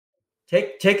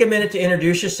Take a minute to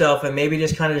introduce yourself and maybe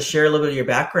just kind of share a little bit of your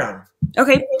background.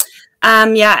 Okay.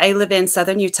 Yeah, I live in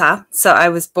Southern Utah. So I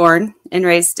was born and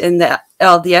raised in the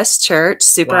LDS church,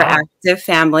 super active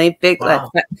family, big, like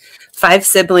 5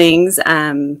 siblings.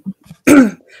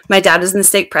 My dad was in the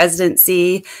stake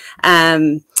presidency,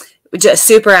 just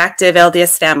super active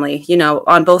LDS family, you know,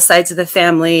 on both sides of the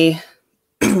family.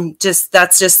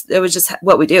 It was just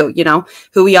what we do, you know,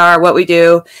 who we are, what we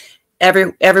do,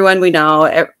 everyone we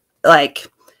know,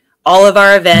 like all of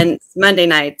our events, Monday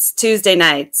nights, Tuesday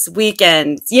nights,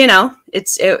 weekends, you know,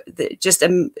 it's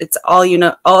all you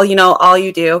know, all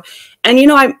you do. And, you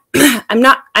know,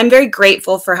 I'm very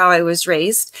grateful for how I was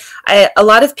raised. A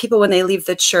lot of people, when they leave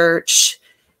the church,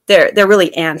 they're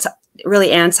really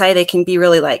anti, they can be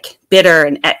really like bitter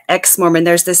and ex-Mormon.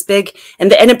 There's this big,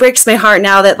 and it breaks my heart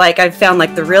now that like I've found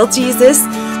like the real Jesus.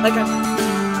 Like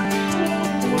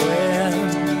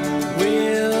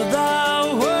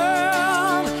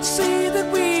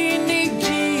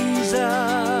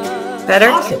better.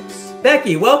 Awesome.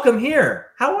 Becky, welcome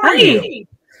here. How are you?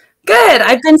 Good.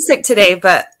 I've been sick today,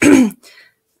 but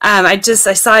I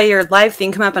saw your live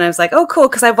thing come up and I was like, oh, cool.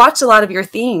 Cause I've watched a lot of your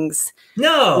things.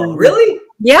 No, really?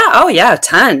 Yeah. Oh yeah.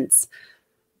 Tons.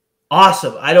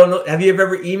 Awesome. I don't know. Have you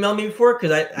ever emailed me before?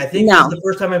 Cause I think this is the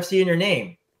first time I've seen your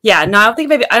name. Yeah. No, I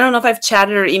don't know if I've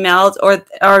chatted or emailed or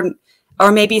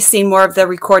maybe seen more of the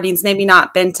recordings, maybe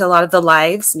not been to a lot of the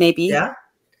lives, maybe. Yeah.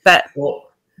 But well,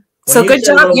 so good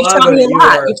job. You've taught me a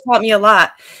lot. You've taught me a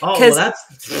lot. Oh, well,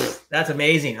 that's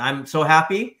amazing. I'm so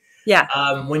happy.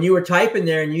 Yeah. When you were typing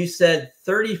there and you said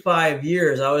 35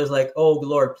 years, I was like, oh,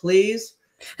 Lord, please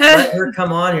let her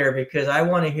come on here because I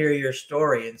want to hear your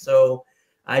story. And so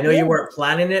I know you weren't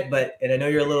planning it, and I know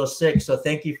you're a little sick. So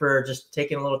thank you for just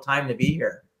taking a little time to be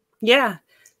here. Yeah.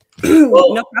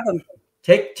 Well, no problem.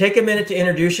 Take a minute to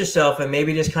introduce yourself and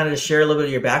maybe just kind of share a little bit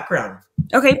of your background.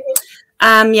 Okay.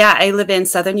 Yeah, I live in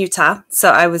Southern Utah. So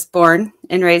I was born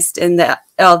and raised in the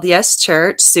LDS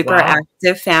church, super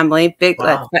active family, big,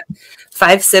 like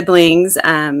 5 siblings.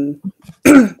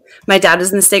 My dad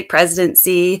was in the stake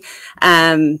presidency,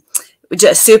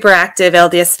 just super active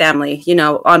LDS family, you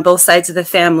know, on both sides of the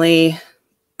family.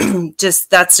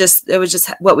 It was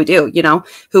just what we do, you know,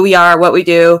 who we are, what we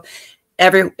do,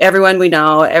 everyone we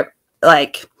know,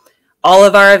 like all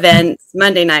of our events,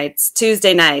 Monday nights,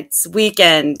 Tuesday nights,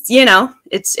 weekends, you know,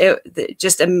 it's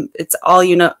all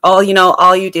you know,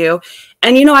 all you do.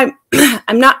 And, you know,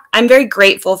 I'm very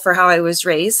grateful for how I was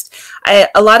raised.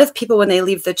 A lot of people, when they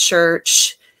leave the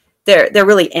church, they're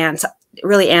really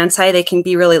anti, they can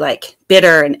be really like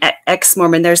bitter and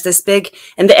ex-Mormon. There's this big,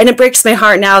 and it breaks my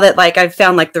heart now that like I've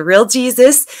found like the real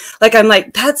Jesus. Like, I'm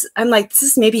like, this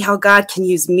is maybe how God can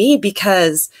use me,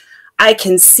 because I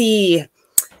can see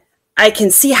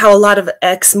how a lot of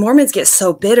ex-Mormons get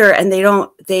so bitter and they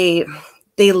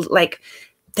leave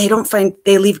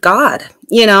God,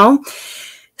 you know?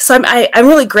 So I'm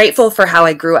really grateful for how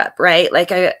I grew up, right?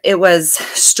 Like it was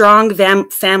strong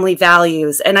family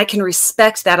values, and I can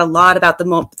respect that a lot about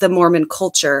the Mormon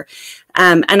culture.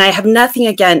 And I have nothing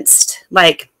against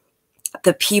like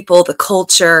the people, the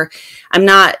culture. I'm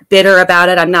not bitter about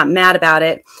it. I'm not mad about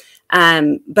it.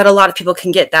 But a lot of people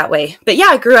can get that way. But yeah,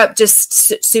 I grew up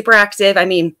just super active. I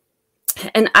mean,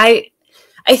 and I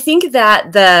think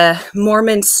that the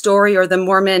Mormon story, or the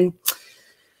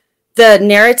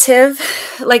narrative,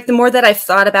 like the more that I've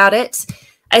thought about it,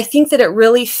 I think that it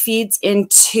really feeds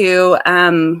into,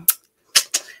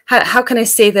 how can I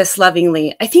say this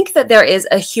lovingly? I think that there is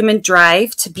a human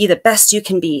drive to be the best you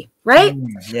can be, right?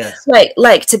 Yes.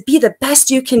 Like to be the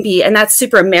best you can be. And that's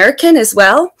super American as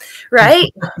well,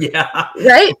 right? Yeah.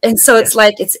 Right. And so it's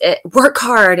like, work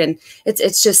hard, and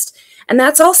it's just, and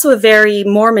that's also a very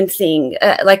Mormon thing.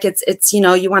 Like it's, you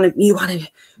know, you want to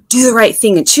do the right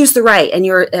thing and choose the right. And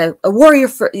you're a warrior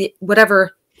for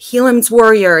whatever, Helam's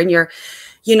warrior, and you're,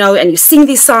 you know, and you sing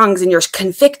these songs and you're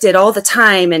convicted all the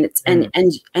time. And it's, and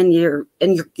you're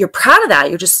proud of that.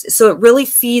 You're just, so it really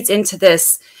feeds into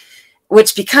this,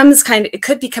 which becomes it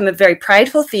could become a very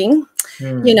prideful thing,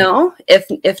 you know,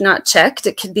 if not checked,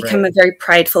 it could become a very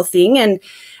prideful thing. And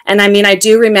I mean, I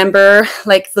do remember,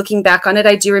 like looking back on it,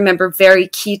 I do remember very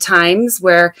key times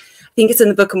where, I think it's in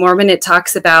the Book of Mormon, it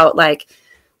talks about like,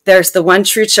 there's the one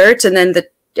true church, and then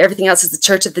everything else is the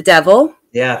church of the devil.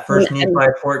 Yeah, First Nephi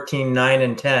 14, 9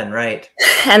 and 10, right.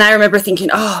 And I remember thinking,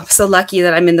 oh, I'm so lucky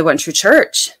that I'm in the one true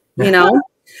church, you know.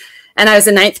 And I was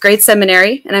in 9th grade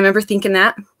seminary, and I remember thinking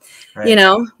that, you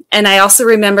know. And I also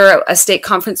remember a state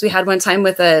conference we had one time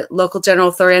with a local general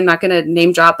authority. I'm not going to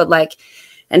name drop, but like,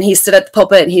 and he stood at the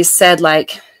pulpit and he said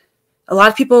like, a lot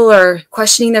of people are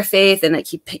questioning their faith, and like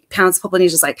he pounds the pulpit and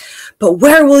he's just like, but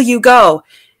where will you go?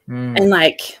 And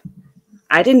like,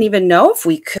 I didn't even know if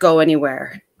we could go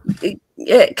anywhere,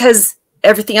 because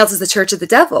everything else is the church of the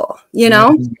devil, you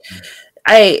know.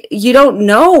 You don't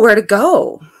know where to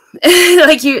go.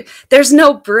 Like there's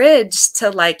no bridge to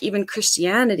like even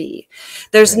Christianity.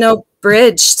 There's no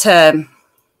bridge to,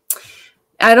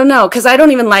 I don't know, because I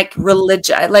don't even like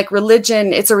religion. I like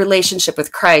religion. It's a relationship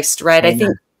with Christ, right? Amen. I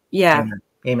think, yeah.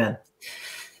 Amen.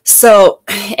 So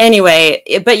anyway,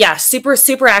 but yeah, super,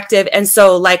 super active. And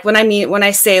so like when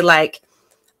I say like,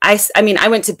 I mean, I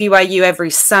went to BYU every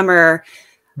summer,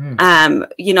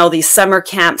 you know, these summer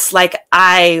camps. Like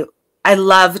I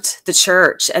loved the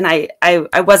church, and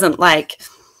I wasn't like,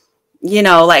 you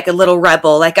know, like a little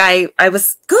rebel. Like I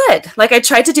was good. Like I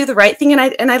tried to do the right thing, and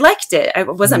I liked it. I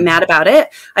wasn't mad about it.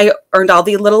 I earned all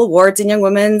the little awards in Young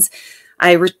Women's.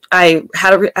 I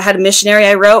had a missionary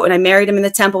I wrote, and I married him in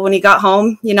the temple when he got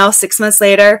home, you know, 6 months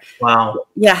later. Wow.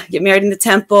 Yeah. Get married in the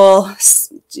temple,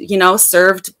 you know,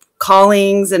 served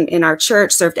callings and in our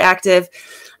church, served active.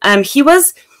 He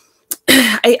was,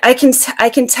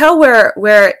 I can tell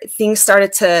where things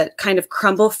started to kind of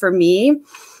crumble for me.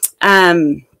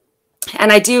 And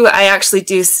I actually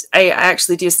do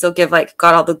still give like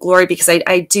God all the glory, because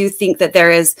I do think that there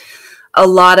is a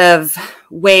lot of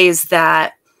ways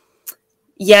that,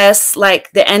 yes,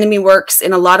 like the enemy works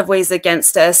in a lot of ways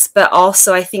against us, but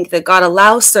also I think that God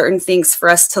allows certain things for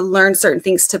us to learn certain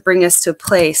things to bring us to a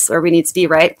place where we need to be,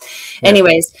 right? Yeah.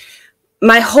 Anyways,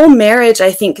 my whole marriage,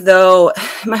 I think, though,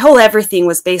 my whole everything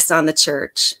was based on the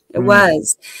church. It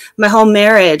was my whole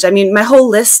marriage. I mean, my whole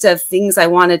list of things I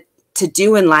wanted to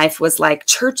do in life was like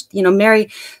church, you know,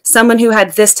 marry someone who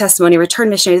had this testimony,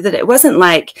 return missionary. That it wasn't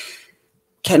like,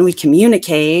 can we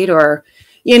communicate, or,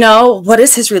 you know, what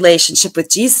is his relationship with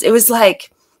Jesus? It was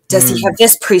like, does he have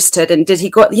this priesthood, and did he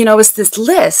go, you know, it was this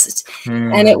list.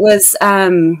 And it was,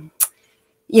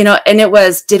 you know, and it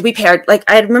was, did we pay our, like,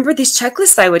 I remember these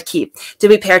checklists I would keep. Did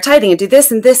we pay our tithing and do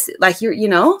this and this, like, you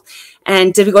know,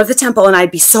 and did we go to the temple? And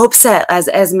I'd be so upset as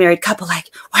a married couple, like,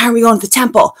 why aren't we going to the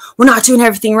temple? We're not doing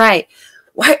everything right.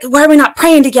 Why are we not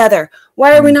praying together?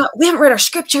 Why are we haven't read our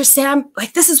scriptures, Sam?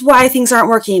 Like, this is why things aren't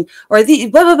working, or the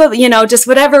blah, blah, blah, you know, just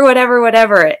whatever.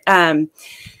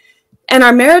 And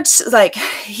our marriage, like,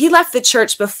 he left the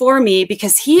church before me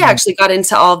because he actually got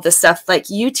into all of the stuff like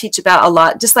you teach about a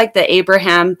lot, just like the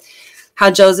Abraham, how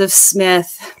Joseph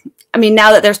Smith. I mean,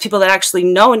 now that there's people that actually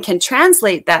know and can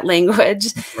translate that language,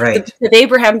 right? If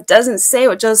Abraham doesn't say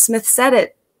what Joseph Smith said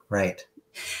it, right?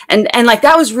 And like,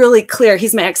 that was really clear.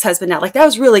 He's my ex-husband now. Like, that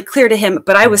was really clear to him,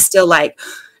 but I was still like,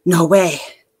 no way,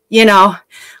 you know,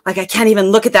 like, I can't even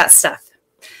look at that stuff.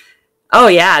 Oh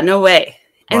yeah, no way.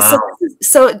 And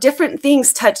so different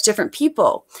things touch different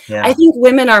people. Yeah. I think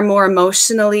women are more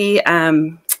emotionally,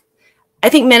 I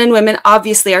think men and women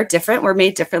obviously are different. We're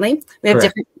made differently. We have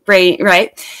different brain,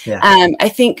 right? Yeah. I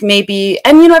think maybe,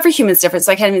 and you know, every human's different,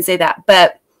 so I can't even say that.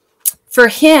 But for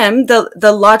him,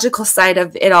 the logical side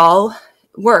of it all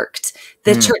worked.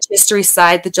 The church history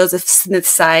side, the Joseph Smith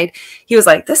side, he was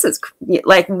like, this is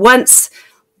like, once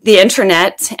the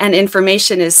internet and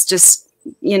information is just,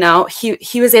 you know,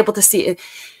 he was able to see it.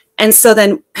 And so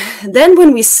then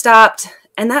when we stopped,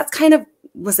 and that kind of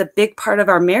was a big part of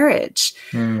our marriage.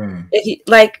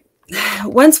 Like,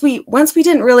 once we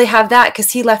didn't really have that,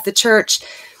 because he left the church,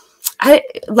 I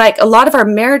like a lot of our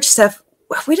marriage stuff,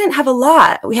 we didn't have a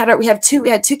lot. We have two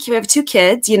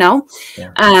kids, you know,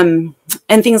 and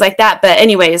things like that. But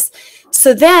anyways,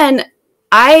 so then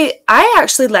I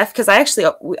actually left because I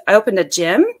opened a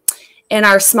gym in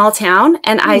our small town,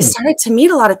 and I started to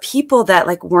meet a lot of people that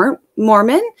like weren't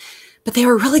Mormon, but they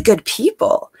were really good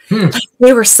people. Like,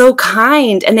 they were so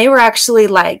kind, and they were actually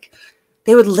like,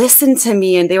 they would listen to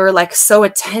me, and they were like so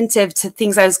attentive to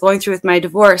things I was going through with my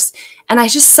divorce. And I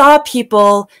just saw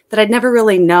people that I'd never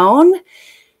really known,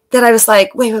 that I was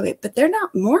like, wait, but they're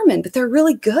not Mormon, but they're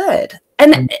really good.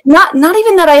 And not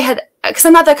even that I had, because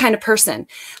I'm not that kind of person.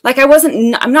 Like,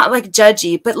 I'm not like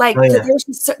judgy, but like,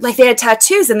 like they had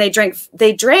tattoos and they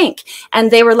drank,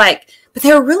 and they were like, but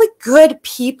they were really good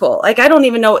people. Like, I don't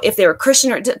even know if they were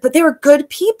Christian but they were good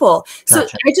people. So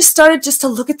I just started to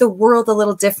look at the world a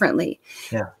little differently.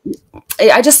 Yeah.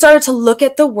 I just started to look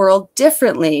at the world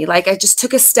differently. Like, I just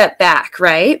took a step back.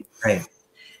 Right. Right.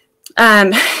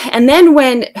 And then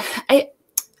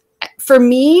for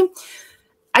me,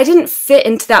 I didn't fit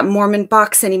into that Mormon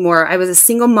box anymore. I was a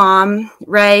single mom,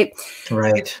 right?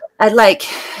 Right. I like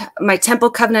my temple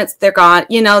covenants, they're gone.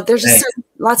 You know, there's just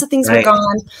lots of things were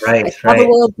gone. Right. I saw the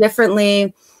world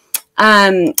differently.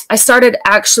 I started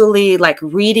actually like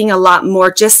reading a lot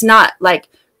more, just not like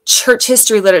church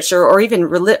history literature, or even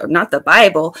not the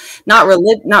Bible, not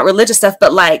religious stuff,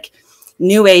 but like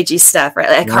New Agey stuff, right?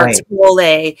 Like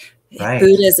Hartole,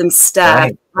 Buddhism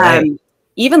stuff,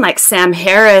 even like Sam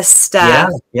Harris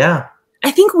stuff. Yeah. I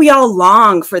think we all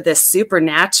long for this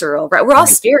supernatural, right? We're all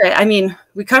spirit. I mean,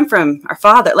 we come from our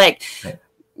Father, like,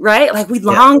 right? Like we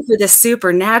long for this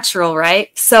supernatural,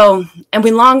 right? So, and we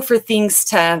long for things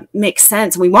to make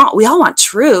sense. We all want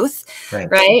truth,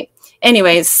 right?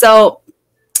 Anyways, so,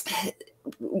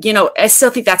 you know, I still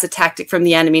think that's a tactic from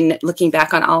the enemy, looking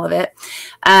back on all of it.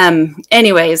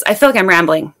 Anyways, I feel like I'm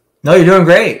rambling. No, you're doing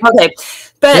great. Okay.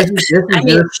 But this is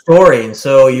your story. And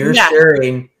so you're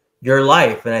sharing your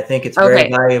life. And I think it's very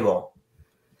valuable.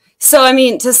 So, I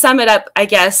mean, to sum it up, I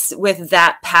guess, with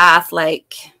that path,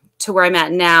 like to where I'm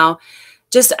at now,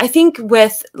 just, I think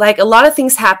with like a lot of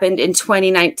things happened in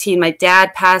 2019. My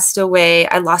dad passed away.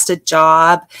 I lost a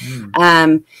job.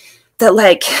 That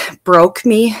like broke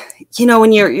me, you know,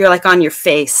 when you're like on your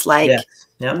face, like,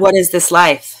 what is this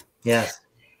life? Yes.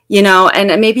 You know,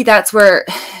 and maybe that's where,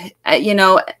 you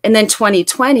know, and then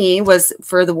 2020 was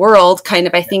for the world kind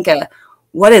of, I think,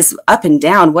 what is up and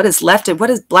down, what is left and what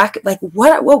is black, like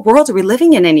what world are we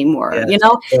living in anymore? You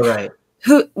know,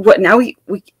 now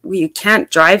we can't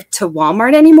drive to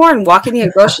Walmart anymore and walk into a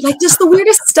grocery, like just the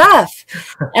weirdest stuff.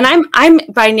 And I'm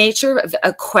by nature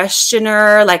a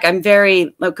questioner. Like I'm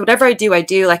very, like whatever I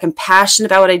do, like I'm passionate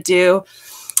about what I do.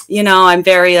 You know, I'm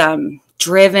very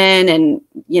driven, and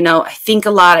you know, I think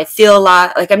a lot, I feel a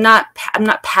lot. Like I'm not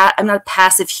a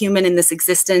passive human in this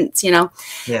existence, you know.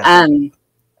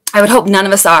 I would hope none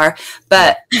of us are,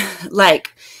 but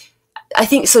like I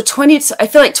think so. I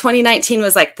feel like 2019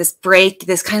 was like this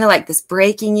kind of like this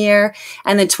breaking year.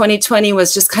 And then 2020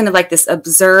 was just kind of like this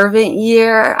observant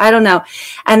year. I don't know.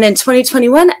 And then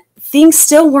 2021, things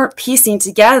still weren't piecing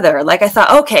together. Like I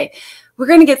thought, okay, we're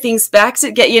going to get things back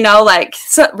to get, you know, like,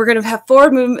 so we're going to have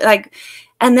forward movement, like,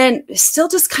 and then still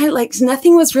just kind of like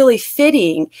nothing was really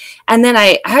fitting. And then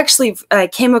I actually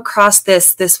came across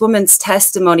this woman's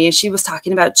testimony, and she was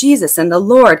talking about Jesus and the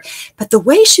Lord. But the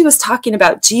way she was talking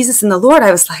about Jesus and the Lord,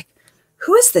 I was like,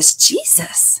 who is this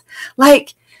Jesus?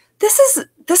 Like, this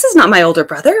is not my older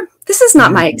brother. This is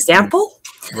not my example.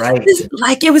 Right.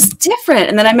 Like it was different.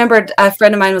 And then I remembered a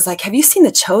friend of mine was like, have you seen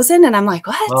The Chosen? And I'm like,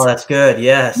 what? Oh, that's good.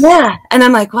 Yes. Yeah. And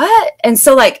I'm like, what? And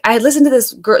so like, I listened to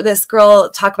this girl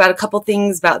talk about a couple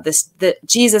things about the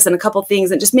Jesus and a couple things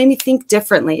that just made me think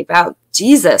differently about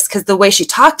Jesus, because the way she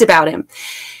talked about him.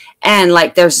 And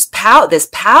like, there's this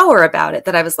power about it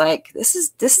that I was like, this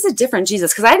is a different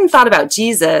Jesus. Cause I hadn't thought about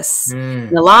Jesus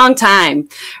in a long time.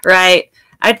 Right.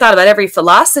 I'd thought about every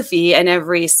philosophy and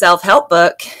every self-help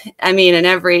book. I mean, and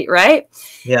every, right?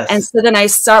 Yes. And so then I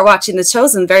start watching The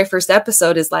Chosen. The very first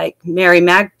episode is like Mary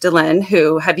Magdalene,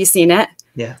 who, have you seen it?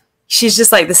 Yeah. She's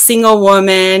just like the single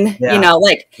woman, you know,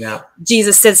 like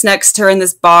Jesus sits next to her in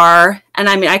this bar. And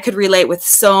I mean, I could relate with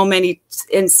so many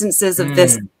instances of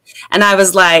this. And I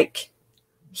was like,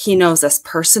 he knows us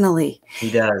personally.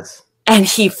 He does. And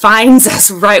he finds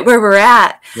us right where we're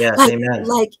at. Yes, like, amen.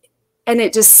 Like, and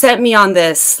it just set me on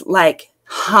this like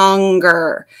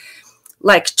hunger,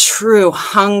 like true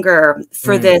hunger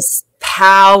for this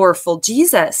powerful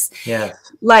Jesus. Yeah.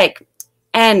 Like,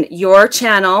 and your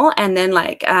channel, and then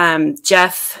like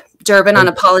Jeff Durbin on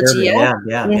Apologia.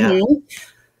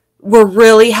 Were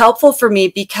really helpful for me,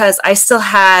 because I still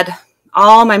had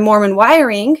all my Mormon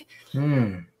wiring.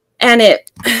 And it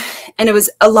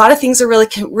was, a lot of things are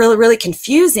really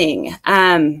confusing.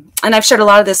 And I've shared a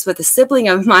lot of this with a sibling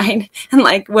of mine. And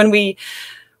like when we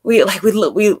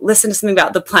listened to something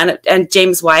about the planet and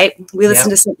James White, we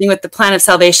listened to something with the plan of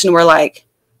salvation. We're like,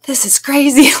 this is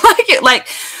crazy.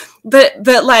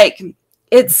 But like,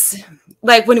 it's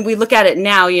like, when we look at it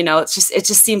now, you know, it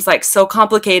just seems like so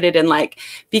complicated, and like,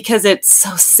 because it's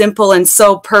so simple and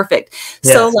so perfect.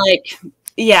 Yes. So like,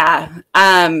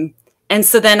 and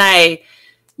so then I,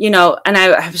 you know, and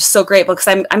I was so grateful,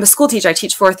 because I'm a school teacher. I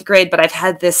teach 4th grade, but I've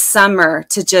had this summer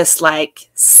to just like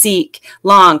seek,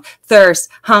 long, thirst,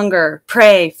 hunger,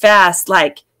 pray, fast,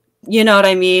 like, you know what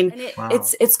I mean? And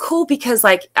it's cool, because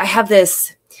like I have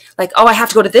this, like, oh, I have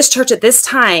to go to this church at this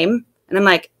time. And I'm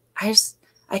like, I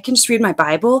can just read my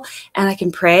Bible, and I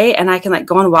can pray, and I can like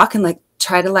go on a walk and like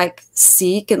try to like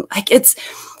seek, and like, it's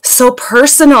so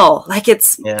personal. Like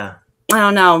it's, I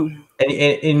don't know.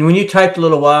 And when you typed a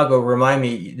little while ago, remind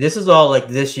me, this is all like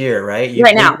this year, right? You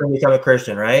Right now. become a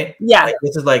Christian, right? Yeah. Like,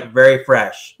 this is like very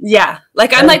fresh. Yeah.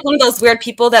 Like I'm like one of those weird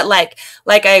people that like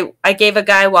I gave a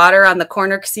guy water on the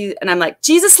corner and I'm like,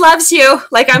 Jesus loves you.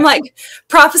 Like I'm like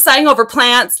prophesying over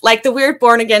plants, like the weird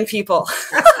born again people.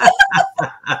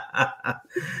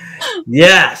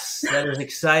 Yes. That is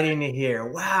exciting to hear.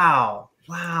 Wow.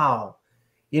 Wow.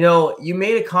 You know, you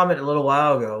made a comment a little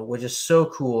while ago, which is so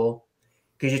cool,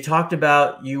 because you talked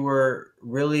about you were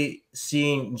really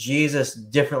seeing Jesus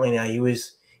differently now. He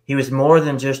was more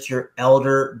than just your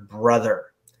elder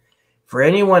brother. For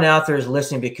anyone out there who's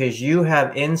listening, because you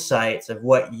have insights of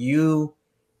what you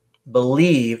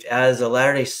believed as a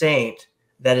Latter-day Saint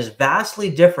that is vastly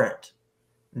different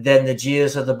than the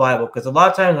Jesus of the Bible. Because a lot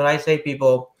of times when I say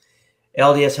people,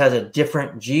 LDS has a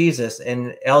different Jesus,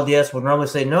 and LDS would normally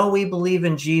say, no, we believe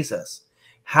in Jesus.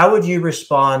 How would you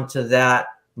respond to that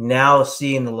now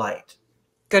seeing the light?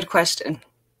 Good question.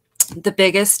 The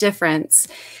biggest difference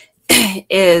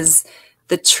is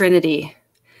the Trinity,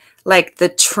 like the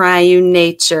triune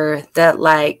nature, that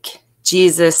like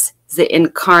Jesus is the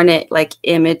incarnate like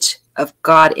image of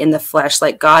God in the flesh,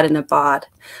 like God in a bod.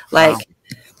 Like wow.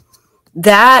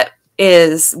 That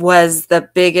was the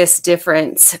biggest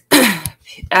difference.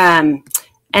 And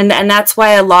that's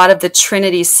why a lot of the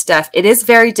Trinity stuff, it is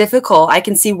very difficult. I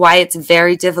can see why it's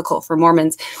very difficult for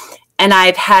Mormons. And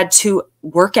I've had to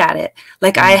work at it.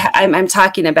 Like I'm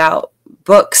talking about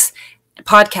books,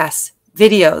 podcasts,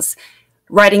 videos,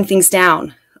 writing things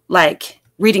down, like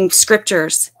reading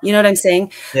scriptures. You know what I'm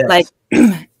saying? Yes. Like,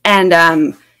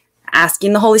 and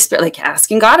asking the Holy Spirit, like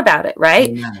asking God about it,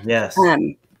 right? Yes.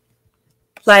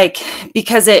 Like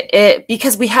because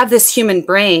because we have this human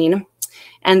brain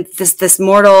and this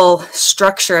mortal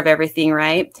structure of everything,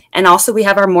 right? And also we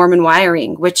have our Mormon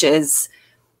wiring, which is,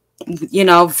 you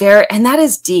know, and that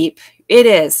is deep. It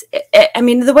is. I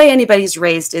mean, the way anybody's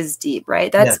raised is deep,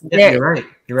 right? That's you're right.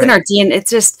 You're right. In our DNA.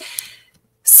 It's just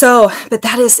so, but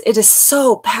it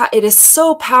is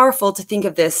so powerful to think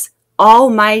of this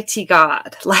Almighty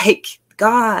God, like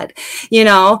God, you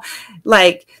know,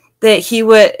 like that he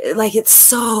would like, it's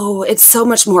so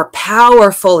much more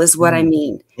powerful is what I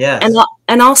mean. Yeah.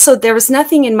 And also there was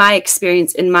nothing in my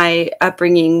experience, in my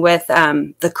upbringing with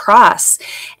the cross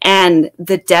and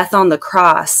the death on the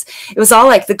cross. It was all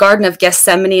like the Garden of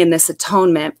Gethsemane and this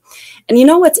atonement. And you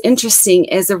know, what's interesting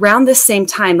is around this same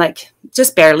time, like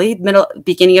just barely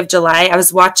beginning of July, I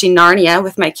was watching Narnia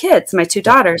with my kids, my two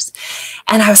daughters.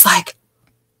 And I was like,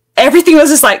 everything was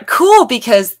just like cool,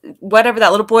 because whatever that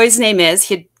little boy's name is,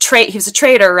 he was a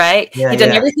traitor, right? He'd done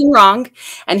everything wrong.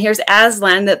 And here's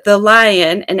Aslan, the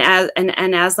lion, and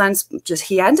Aslan's just,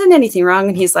 he hadn't done anything wrong.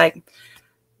 And he's like,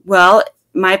 well,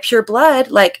 my pure blood,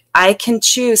 like I can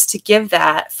choose to give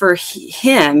that for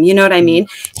him. You know what I mean?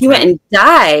 He went and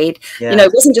died. You know,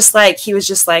 it wasn't just like, he was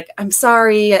just like, I'm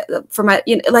sorry for my,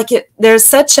 you know, like there's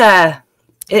such a,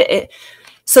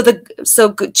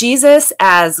 so Jesus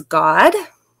as God,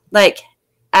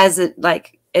 is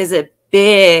a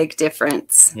big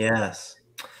difference. Yes.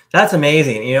 That's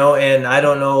amazing. You know, and I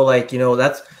don't know, like, you know,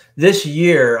 that's this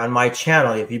year on my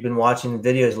channel, if you've been watching the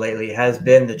videos lately,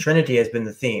 the Trinity has been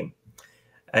the theme.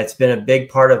 It's been a big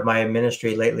part of my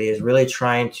ministry lately, is really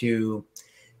trying to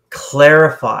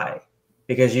clarify,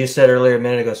 because you said earlier a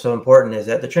minute ago, so important is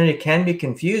that the Trinity can be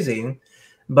confusing,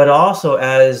 but also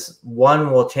as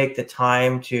one will take the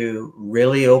time to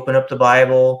really open up the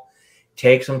Bible,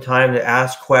 take some time to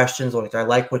ask questions. Like, I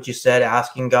like what you said,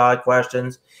 asking God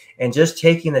questions, and just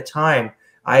taking the time.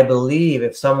 I believe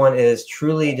if someone is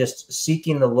truly just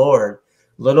seeking the Lord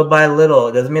little by little,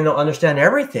 it doesn't mean they'll understand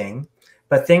everything,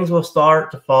 but things will start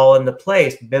to fall into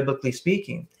place, biblically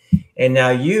speaking. And now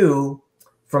you,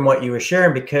 from what you were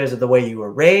sharing, because of the way you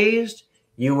were raised,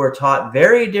 you were taught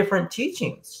very different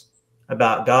teachings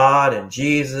about God and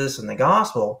Jesus and the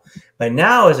gospel. But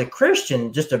now as a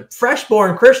Christian, just a fresh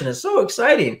born Christian, is so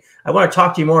exciting. I want to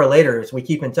talk to you more later as we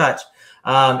keep in touch.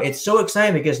 It's so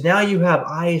exciting because now you have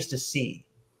eyes to see.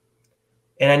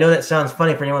 And I know that sounds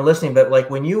funny for anyone listening, but like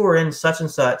when you were in such and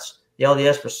such, the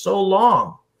LDS, for so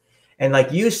long, and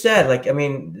like you said, like, I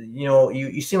mean, you know,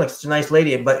 you seem like such a nice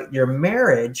lady, but your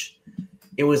marriage,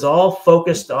 it was all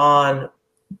focused on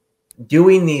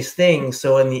doing these things.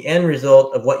 So in the end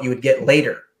result of what you would get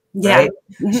later, right?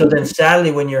 So then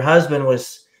sadly, when your husband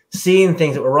was seeing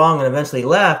things that were wrong and eventually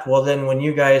left, well, then when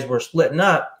you guys were splitting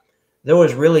up, there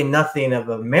was really nothing of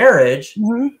a marriage.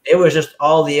 It was just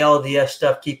all the LDS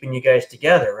stuff keeping you guys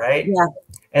together, right? Yeah.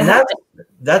 And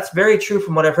that's very true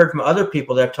from what I've heard from other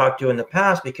people that I've talked to in the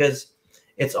past, because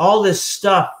it's all this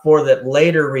stuff for the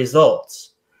later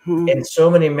results. And so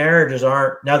many marriages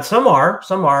aren't. Now, some are,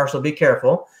 so be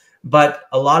careful. But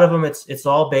a lot of them, it's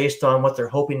all based on what they're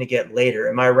hoping to get later.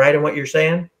 Am I right in what you're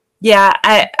saying? Yeah,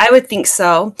 I would think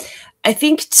so. I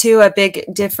think too, a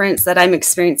big difference that I'm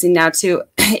experiencing now too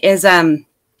is I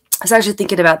was actually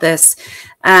thinking about this,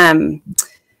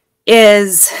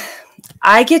 is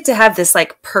I get to have this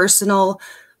like personal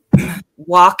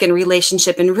walk and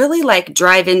relationship and really like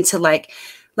drive into like,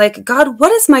 God,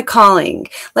 what is my calling?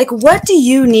 Like, what do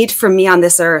you need from me on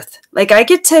this earth? Like, I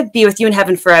get to be with you in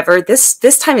heaven forever. This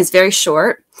time is very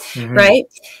short, right?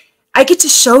 I get to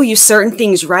show you certain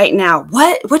things right now.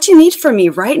 What do you need from me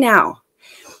right now?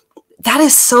 That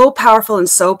is so powerful and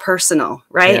so personal,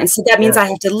 right? And so that means I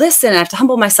have to listen, I have to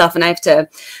humble myself, and I have to,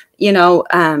 you know,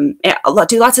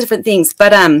 do lots of different things.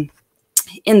 But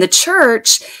in the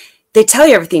church, they tell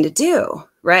you everything to do,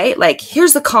 right? Like,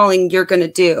 here's the calling you're going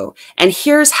to do, and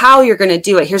here's how you're going to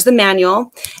do it. Here's the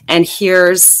manual, and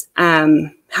here's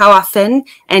how often,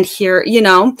 and here, you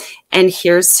know, and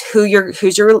here's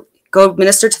who's your go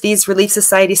minister to these Relief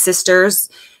Society sisters,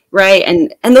 right?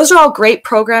 And those are all great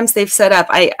programs they've set up.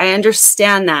 I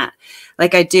understand that,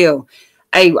 like I do.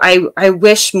 I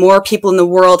wish more people in the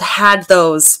world had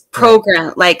those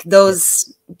programs, like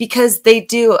those, because they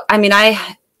do. I mean,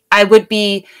 I would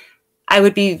be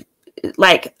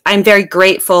like, I'm very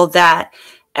grateful that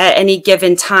at any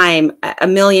given time,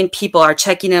 1 million people are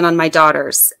checking in on my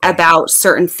daughters about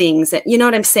certain things. You know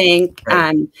what I'm saying?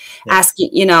 Asking,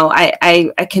 you know,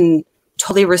 I can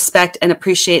totally respect and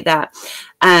appreciate that.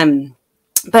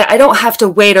 But I don't have to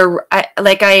wait, or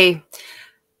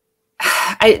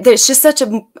there's just such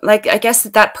a, like, I guess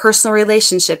that personal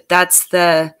relationship, that's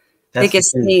the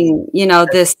biggest thing, you know,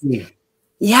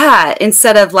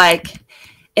 instead of like,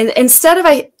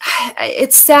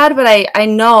 it's sad, but I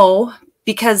know,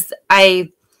 because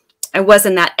I was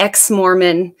in that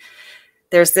ex-Mormon.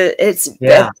 It's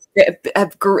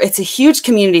a huge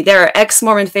community. There are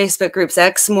ex-Mormon Facebook groups,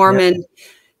 ex-Mormon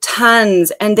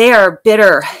tons, and they are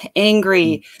bitter,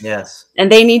 angry. Yes.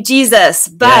 And they need Jesus.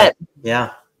 But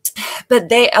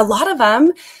but a lot of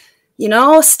them, you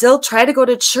know, still try to go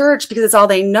to church because it's all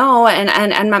they know. And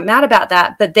I'm not mad about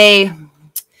that, but they're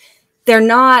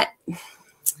not,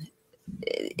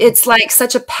 it's like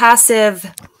such a passive,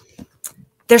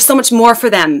 there's so much more for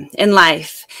them in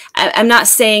life. I'm not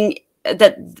saying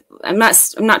that, I'm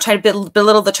not trying to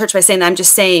belittle the church by saying that. I'm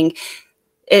just saying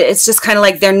it's just kind of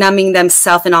like they're numbing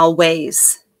themselves in all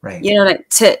ways, right? You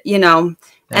know,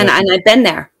 and I've been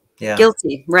there,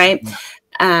 guilty, right?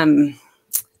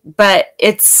 But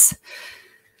it's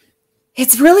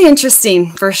really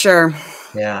interesting for sure.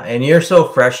 Yeah, and you're so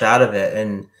fresh out of it,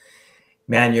 and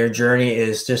man, your journey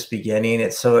is just beginning.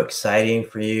 It's so exciting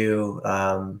for you.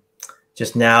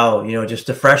 Just now, you know, just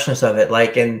the freshness of it.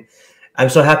 Like, and I'm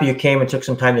so happy you came and took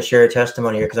some time to share your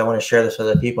testimony here, because I want to share this with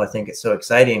other people. I think it's so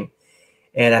exciting.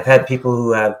 And I've had people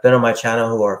who have been on my channel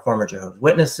who are former Jehovah's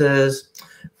Witnesses,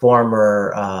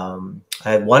 former, I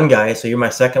had one guy, so you're my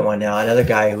second one now. Another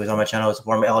guy who was on my channel was a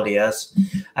former LDS.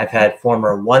 I've had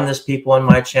former Oneness people on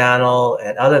my channel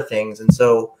and other things. And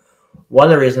so one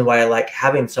of the reasons why I like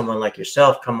having someone like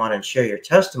yourself come on and share your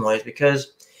testimony is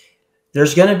because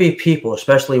there's going to be people,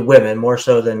 especially women, more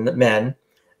so than men,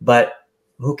 but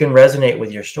who can resonate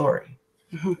with your story.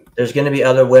 There's going to be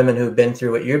other women who've been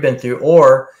through what you've been through,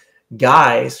 or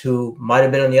guys who might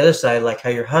have been on the other side, like how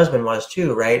your husband was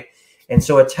too, right? And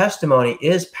so a testimony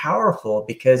is powerful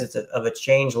because it's of a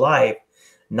changed life,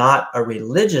 not a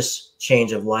religious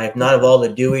change of life, not of all the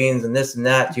doings and this and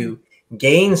that to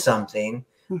gain something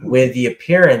with the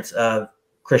appearance of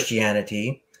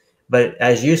Christianity. But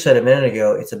as you said a minute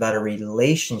ago, it's about a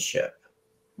relationship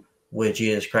with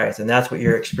Jesus Christ. And that's what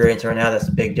you're experiencing right now. That's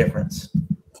a big difference.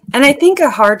 And I think a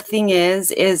hard thing is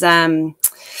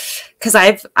because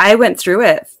I went through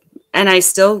it and I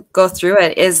still go through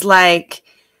it, is like,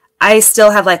 I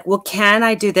still have like, well, can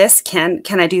I do this? Can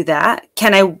I do that?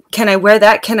 Can I wear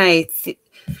that?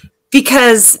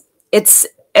 Because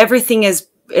everything is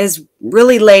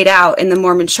really laid out in the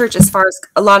Mormon church as far as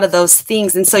a lot of those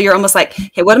things. And so you're almost like,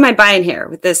 hey, what am I buying here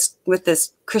with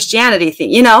this Christianity thing,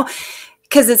 you know?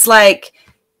 Because it's like,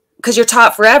 because you're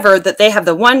taught forever that they have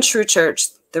the one true church,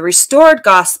 the restored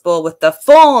gospel with the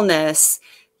fullness,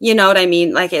 you know what I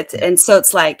mean? Like and so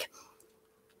it's like,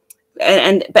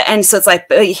 so it's like,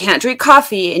 but you can't drink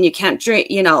coffee and you can't drink,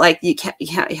 you know, like you can't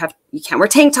wear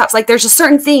tank tops. Like there's just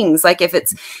certain things, like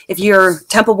if you're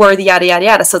temple worthy, yada, yada,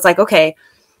 yada. So it's like, okay,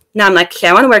 now I'm like, okay,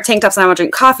 I want to wear tank tops and I want to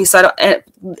drink coffee. So I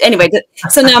don't, anyway,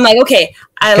 so now I'm like, okay.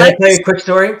 Can I tell you a quick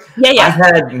story? Yeah. I've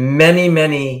had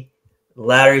many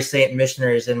Latter-day Saint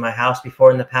missionaries in my house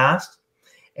before in the past.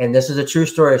 and this is a true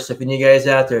story, so if any of you guys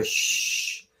out there,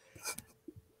 shh,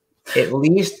 at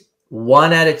least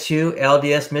 1 out of 2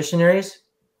 LDS missionaries,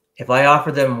 if I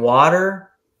offer them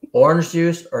water, orange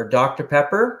juice, or Dr.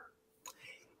 Pepper,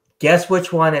 guess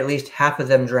which one at least half of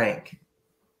them drank?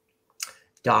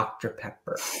 Dr.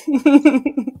 Pepper.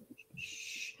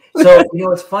 So,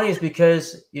 what's funny is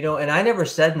because, and I never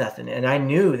said nothing, and I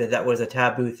knew that that was a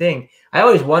taboo thing. I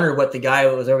always wondered what the guy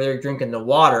who was over there drinking the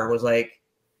water was like.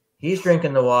 He's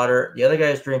drinking the water. The other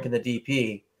guy's drinking the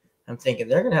DP. I'm thinking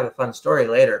they're going to have a fun story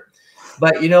later.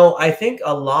 But, I think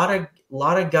a lot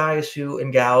of guys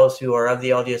and gals who are of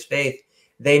the LDS faith,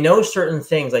 they know certain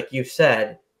things, like you've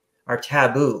said, are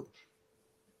taboo.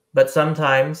 But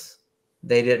sometimes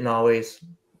they didn't always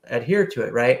adhere to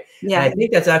it, right? Yeah. And I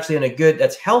think that's actually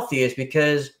that's healthy, is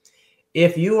because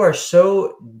if you are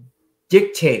so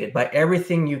dictated by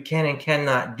everything you can and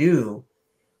cannot do,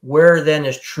 where then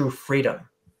is true freedom,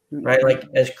 right? Like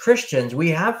as Christians, we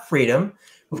have freedom.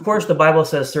 Of course, the Bible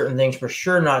says certain things for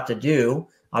sure not to do.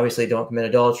 Obviously, don't commit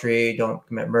adultery, don't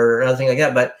commit murder, nothing like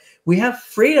that. But we have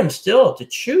freedom still to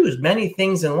choose many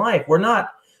things in life. We're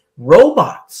not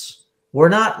robots. We're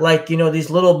not like, these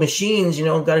little machines,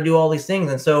 got to do all these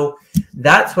things. And so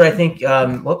that's what I think,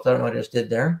 whoops, I don't know what I just did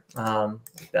there.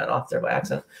 Got off there by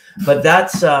accident. But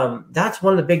that's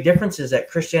one of the big differences that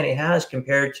Christianity has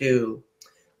compared to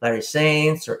Latter-day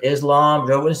Saints or Islam,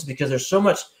 Jehovah's Witnesses, because there's so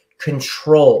much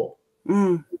control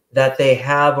that they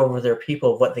have over their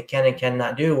people, what they can and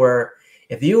cannot do, where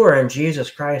if you are in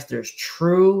Jesus Christ, there's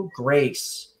true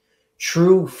grace,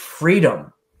 true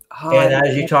freedom. And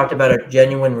as you talked about, a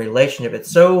genuine relationship, it's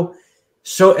so,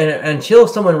 and until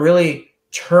someone really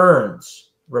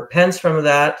repents from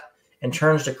that and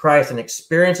turns to Christ and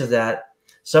experiences that,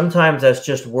 sometimes that's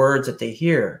just words that they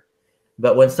hear.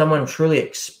 But when someone truly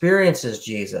experiences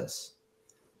Jesus,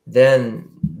 then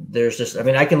there's just,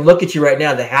 I can look at you right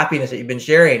now, the happiness that you've been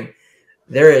sharing,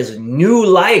 there is new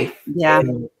life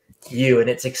in you, and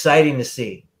it's exciting to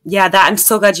see. Yeah, I'm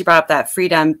so glad you brought up that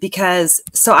freedom, because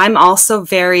I'm also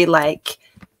very I'm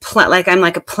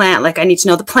like a plant. Like I need to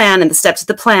know the plan and the steps of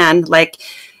the plan.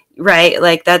 Right.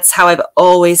 Like that's how I've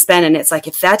always been. And it's like,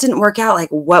 if that didn't work out, like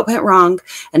what went wrong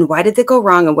and why did it go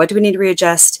wrong? And what do we need to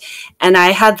readjust? And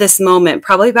I had this moment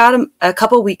probably about a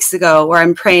couple weeks ago where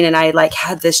I'm praying, and I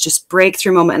had this just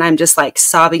breakthrough moment, and I'm just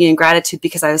sobbing in gratitude,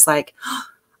 because I was like, oh,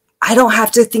 I don't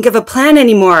have to think of a plan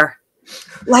anymore.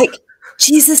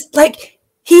 Jesus,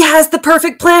 he has the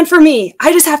perfect plan for me.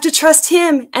 I just have to trust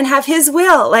him and have his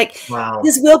will. Wow.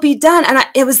 His will be done. And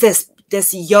it was this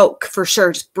yoke for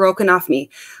sure, just broken off me.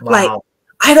 Wow.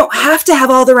 I don't have to have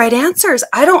all the right answers.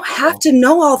 I don't have to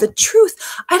know all the truth.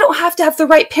 I don't have to have the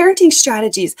right parenting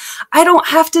strategies. I don't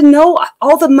have to know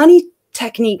all the money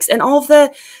techniques and all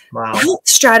the health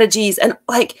strategies. And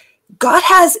God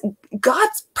has he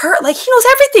knows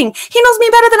everything. He knows me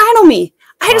better than I know me.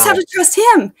 I just have to trust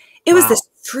him. It was this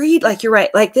you're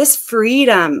right. This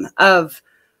freedom of,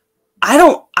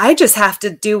 I just have to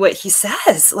do what he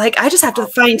says. I just have to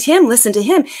find him, listen to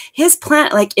him, his plan.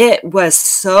 It was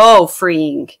so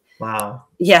freeing. Wow.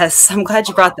 Yes. I'm glad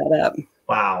you brought that up.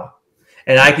 Wow.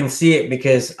 And I can see it,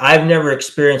 because I've never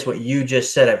experienced what you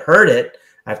just said. I've heard it.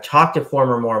 I've talked to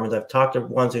former Mormons. I've talked to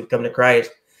ones who've come to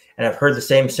Christ, and I've heard the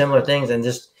similar things. And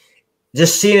just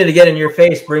seeing it again in your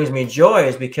face brings me joy,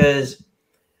 is because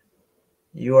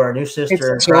you are a new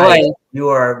sister in Christ. You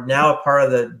are now a part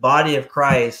of the body of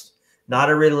Christ, not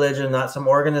a religion, not some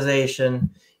organization.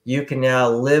 You can now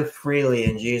live freely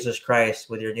in Jesus Christ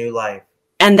with your new life.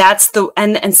 And that's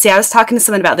and see, I was talking to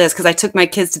someone about this, because I took my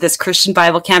kids to this Christian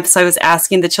Bible camp. So I was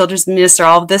asking the children's minister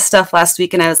all of this stuff last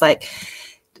week. And I was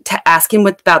asking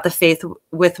about the faith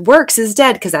with works is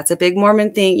dead, because that's a big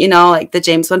Mormon thing, the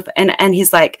James one. And he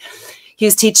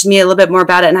was teaching me a little bit more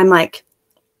about it. And I'm like,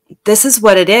 this is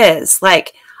what it is.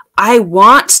 I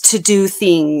want to do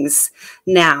things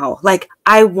now.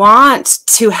 I want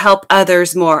to help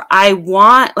others more. I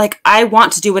want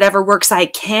to do whatever works I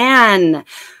can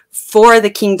for the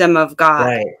kingdom of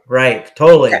God. Right.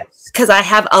 Totally. Because I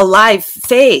have a live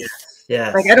faith.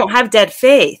 Yes. I don't have dead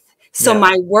faith. So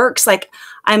my works,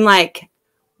 I'm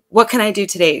what can I do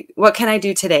today? What can I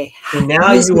do today? And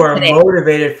now you are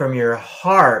motivated from your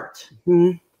heart,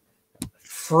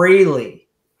 freely.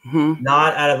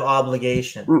 Not out of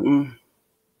obligation.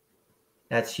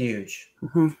 That's huge.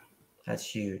 That's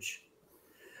huge.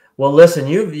 Well, listen,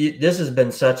 this has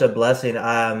been such a blessing.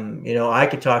 I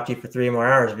could talk to you for 3 more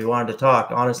hours if you wanted to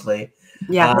talk, honestly.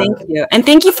 Yeah, thank you. And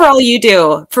thank you for all you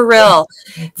do, for real,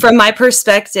 from my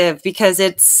perspective, because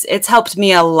it's helped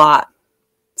me a lot.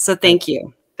 So thank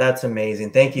you. That's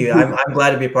amazing. Thank you. I'm glad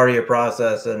to be part of your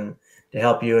process, and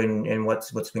help you in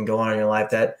what's been going on in your life.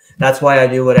 That's why I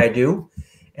do what I do.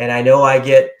 And I know I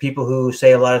get people who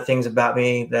say a lot of things about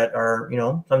me that are,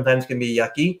 sometimes can be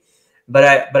yucky, but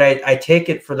I take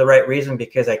it for the right reason,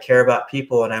 because I care about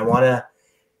people and I want to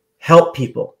help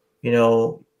people,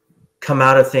 come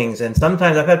out of things. And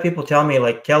sometimes I've had people tell me,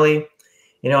 like, Kelly,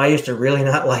 I used to really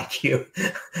not like you.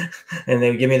 And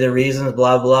they would give me the reasons,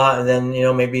 blah, blah. And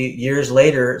then, maybe years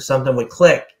later, something would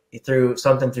click through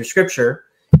scripture,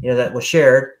 that was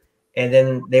shared. And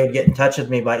then they would get in touch with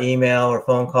me by email or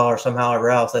phone call or somehow or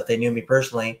else that they knew me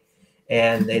personally.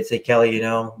 And they'd say, Kelly,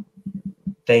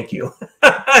 thank you.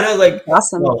 And I was like,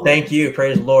 awesome. Well, thank you.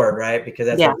 Praise the Lord. Right. Because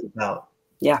that's what it's about.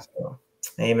 Yeah. So,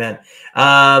 amen.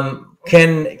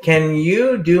 Can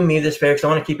you do me this favor? Because I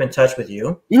want to keep in touch with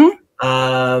you.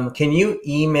 Mm-hmm. Can you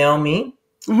email me?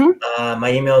 Mm-hmm.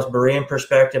 My email is Berean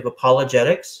Perspective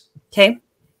Apologetics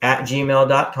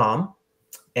 @gmail.com.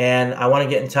 And I want to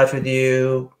get in touch with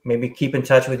you, maybe keep in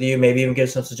touch with you, maybe even give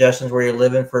some suggestions where you're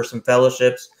living for some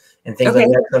fellowships and things like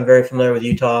that. I'm very familiar with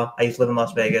Utah. I used to live in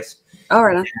Las Vegas. Oh,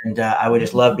 right. And I would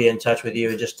just love being in touch with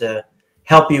you just to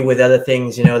help you with other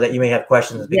things, that you may have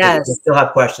questions, because you still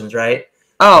have questions, right?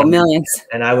 Oh, millions.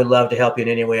 And I would love to help you in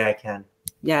any way I can.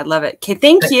 Yeah, I love it. Okay,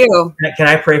 thank you. Can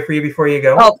I pray for you before you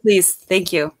go? Oh, please.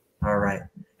 Thank you. All right.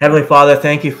 Heavenly Father,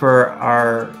 thank you for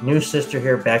our new sister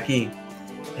here, Becky.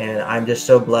 And I'm just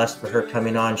so blessed for her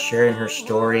coming on, sharing her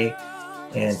story.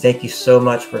 And thank you so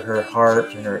much for her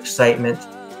heart and her excitement.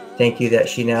 Thank you that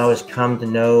she now has come to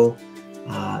know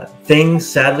things,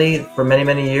 sadly, for many,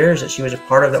 many years that she was a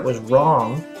part of that was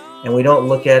wrong. And we don't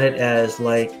look at it as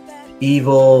like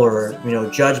evil or,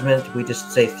 judgment. We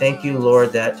just say, thank you,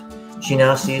 Lord, that she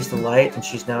now sees the light and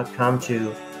she's now come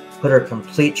to put her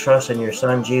complete trust in your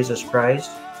Son, Jesus Christ,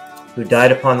 who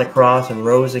died upon the cross and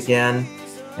rose again.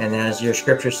 And as your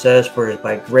scripture says, for it is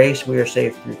by grace we are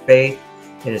saved through faith.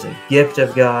 It is a gift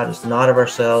of God. It's not of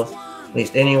ourselves,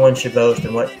 least anyone should boast.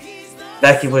 And what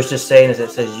Becky was just saying is, it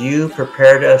says, you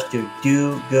prepared us to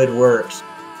do good works,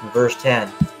 in verse 10.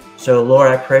 So,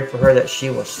 Lord, I pray for her that she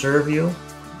will serve you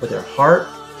with her heart.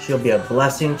 She'll be a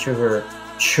blessing to her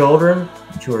children,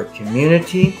 to her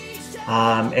community.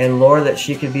 And, Lord, that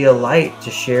she could be a light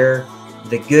to share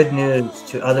the good news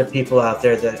to other people out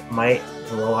there that might,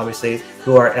 obviously,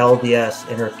 who are LDS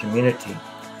in her community.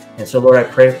 And so, Lord, I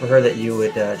pray for her that you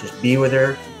would just be with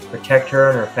her, protect her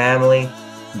and her family,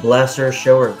 bless her,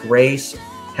 show her grace,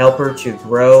 help her to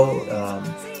grow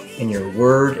in your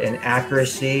word and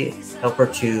accuracy, help her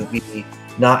to be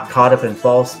not caught up in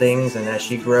false things. And as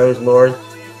she grows, Lord,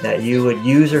 that you would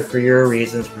use her for your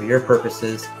reasons, for your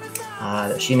purposes,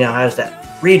 that she now has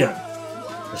that freedom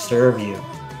to serve you.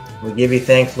 We give you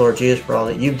thanks, Lord Jesus, for all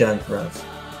that you've done for us.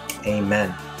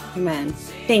 Amen. Amen.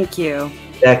 Thank you.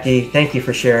 Becky, thank you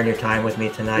for sharing your time with me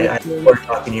tonight. I look forward to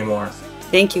talking to you more.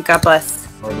 Thank you. God bless.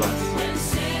 Lord bless.